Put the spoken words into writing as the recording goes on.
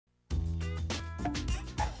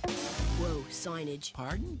signage.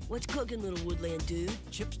 Pardon? What's cooking, little woodland dude?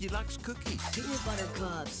 Chips Deluxe cookies. Peanut butter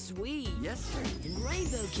cups, sweet. Yes, sir. And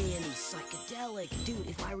rainbow candy, psychedelic. Dude,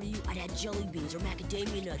 if I were you, I'd add jelly beans or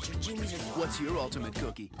macadamia nuts or Jimmy's or... What's your ultimate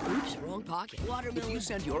cookie? Oops, wrong pocket. Watermelon. If you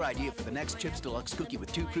send your idea for the next Chips Deluxe cookie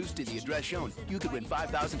with 2 proofs to the address shown, you could win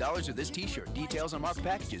 $5,000 or this t-shirt. Details on marked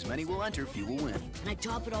packages. Many will enter, few will win. And I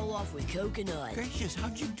top it all off with coconut. Gracious,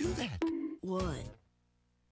 how'd you do that? What?